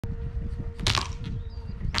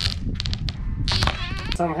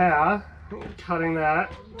somehow cutting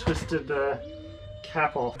that twisted the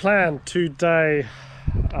cap off. Plan today,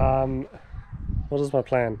 what is my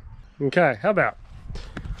plan? Okay, how about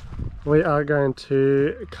we are going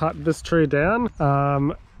to cut this tree down,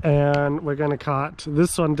 and we're going to cut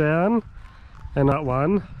this one down and that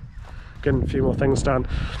one, getting a few more things done.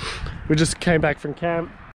 We just came back from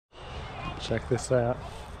camp. Check this out.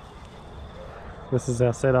 This is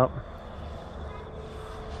our setup.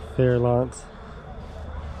 Fairy lights.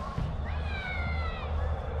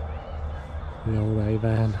 The old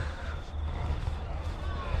A-van.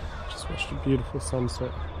 Just watched a beautiful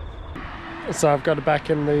sunset. So I've got it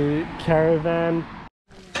back in the caravan.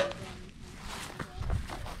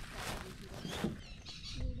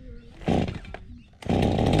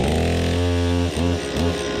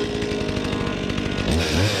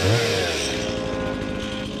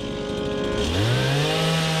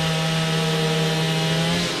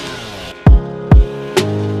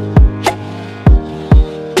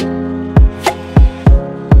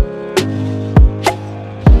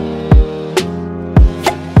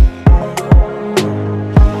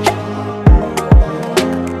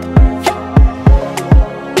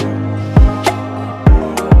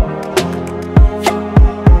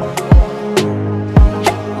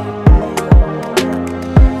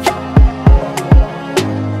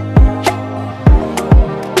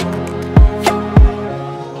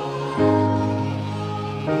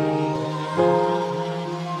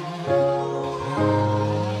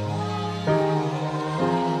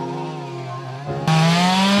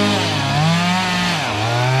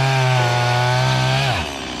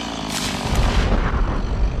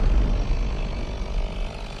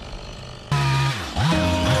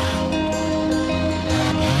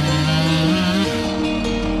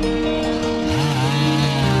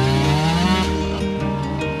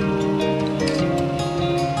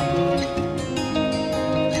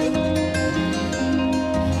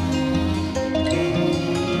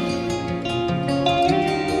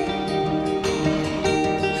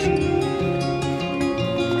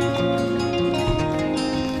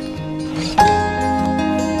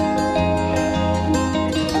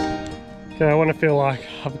 Okay, I want to feel like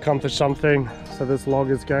I've accomplished something. So this log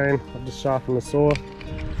is going. I've just sharpened the saw.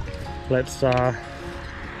 Let's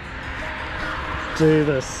do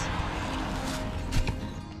this.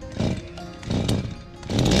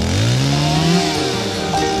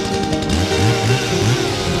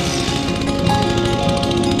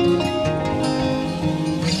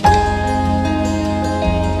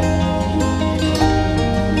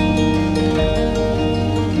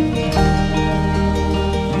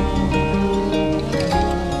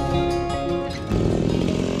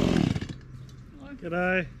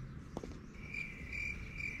 G'day.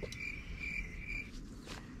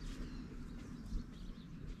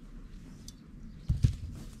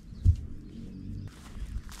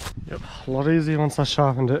 Yep, a lot easier once I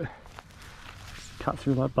sharpened it. Cut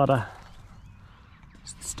through like butter.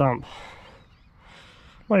 Just the stump.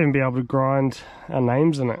 Might even be able to grind our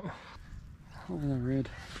names in it. Look at that red.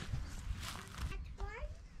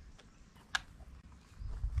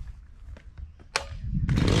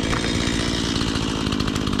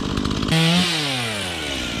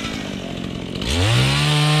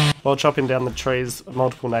 While chopping down the trees,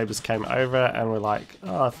 multiple neighbours came over and were like,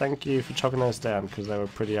 oh, thank you for chopping those down, because they were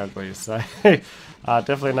pretty ugly. So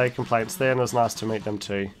definitely no complaints there, and it was nice to meet them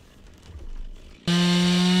too.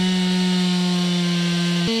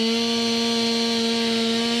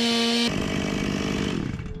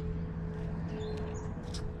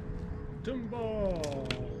 Tumbo!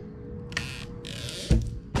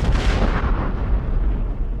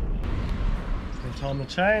 So tie on the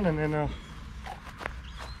chain and then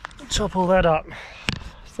chop all that up.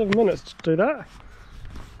 7 minutes to do that.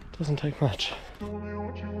 Doesn't take much. I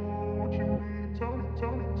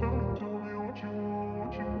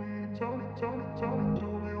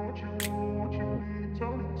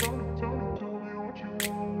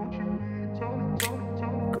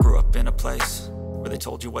grew up in a place where they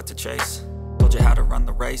told you what to chase, told you how to run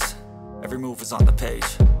the race. Every move was on the page,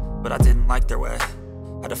 but I didn't like their way.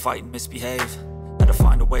 Had to fight and misbehave, had to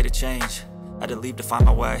find a way to change. Had to leave to find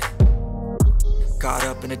my way. Caught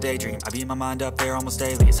up in a daydream, I beat my mind up there almost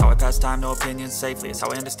daily. It's how I pass time, no opinions safely. It's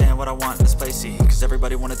how I understand what I want in this place, see. Cause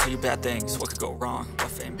everybody wanna tell you bad things. What could go wrong?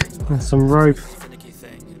 What fame brings? There's some rope in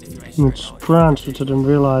the branch which I didn't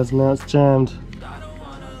realise, now it's jammed.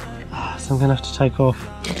 So I'm gonna have to take off.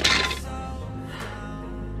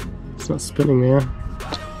 It's not spinning now.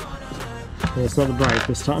 Yeah, it's not the brake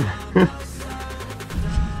this time.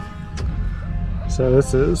 So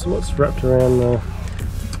this is what's wrapped around the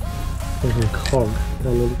cog. I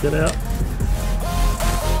need to get out.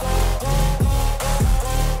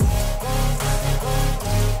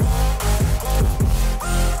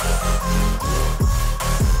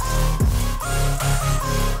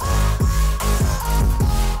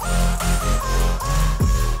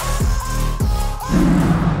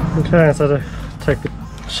 Okay, so to take the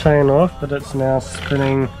chain off, but it's now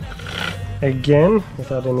spinning again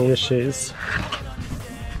without any issues.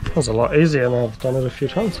 That was a lot easier now I've done it a few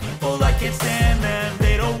times. Well, I can't stand them,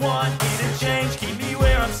 they don't want me to change, keep me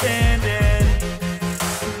where I'm standing.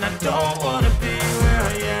 And I don't want to be where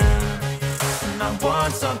I am, and I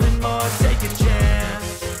want something more, take a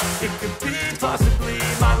chance. It could be possibly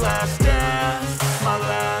my last dance, my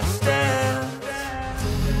last dance.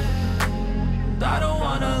 And I don't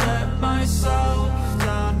want to let myself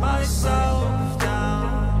down, myself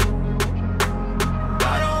down.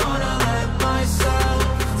 I don't want to let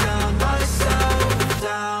myself down, myself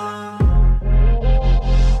down.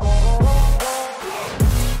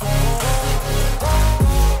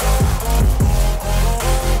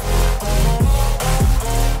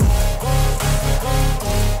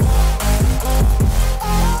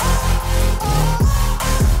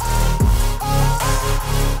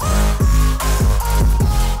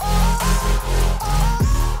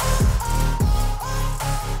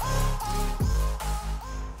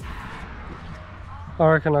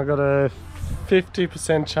 I reckon I got a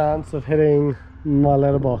 50% chance of hitting my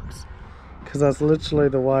letterbox, because that's literally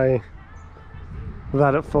the way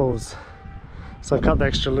that it falls. So I cut the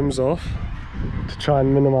extra limbs off to try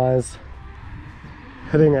and minimize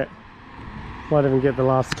hitting it. Might even get the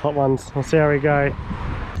last top ones. We'll see how we go.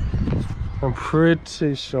 I'm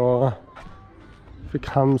pretty sure if it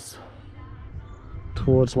comes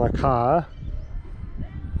towards my car,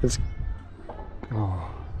 it's... oh,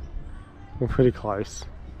 we're pretty close.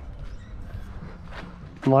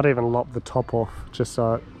 Might even lop the top off, just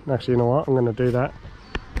so... actually, you know what? I'm going to do that.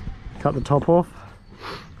 Cut the top off,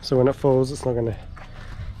 so when it falls, it's not going to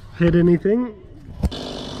hit anything.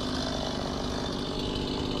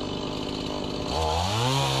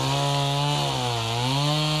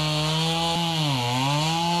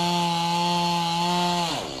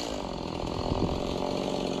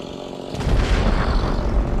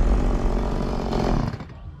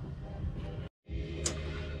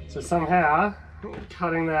 So somehow,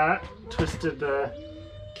 cutting that, twisted the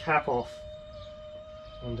cap off.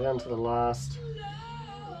 And down to the last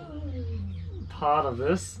part of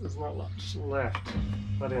this, there's not much left.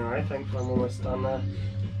 But anyway, thankfully I'm almost done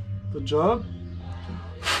the job.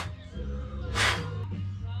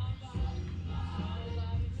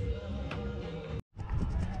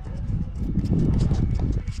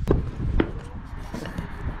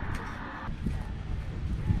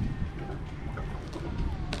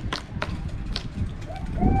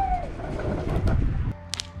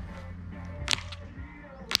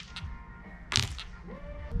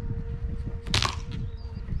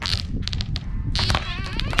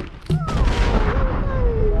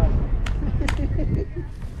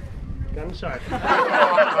 Gunshot.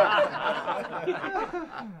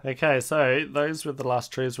 Okay, so those were the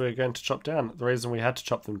last trees we were going to chop down. The reason we had to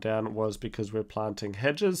chop them down was because we're planting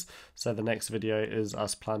hedges. So the next video is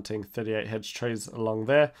us planting 38 hedge trees along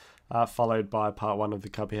there, followed by part 1 of the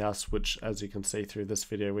cubby house, which, as you can see through this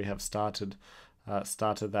video, we have started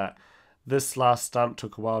that. This last stump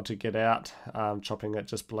took a while to get out, chopping it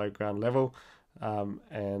just below ground level.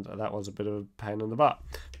 And that was a bit of a pain in the butt.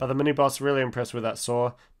 But the Mini Boss, really impressed with that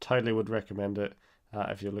saw. Totally would recommend it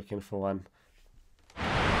if you're looking for one.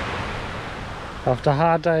 After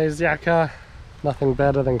hard days, Yakka, nothing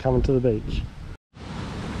better than coming to the beach.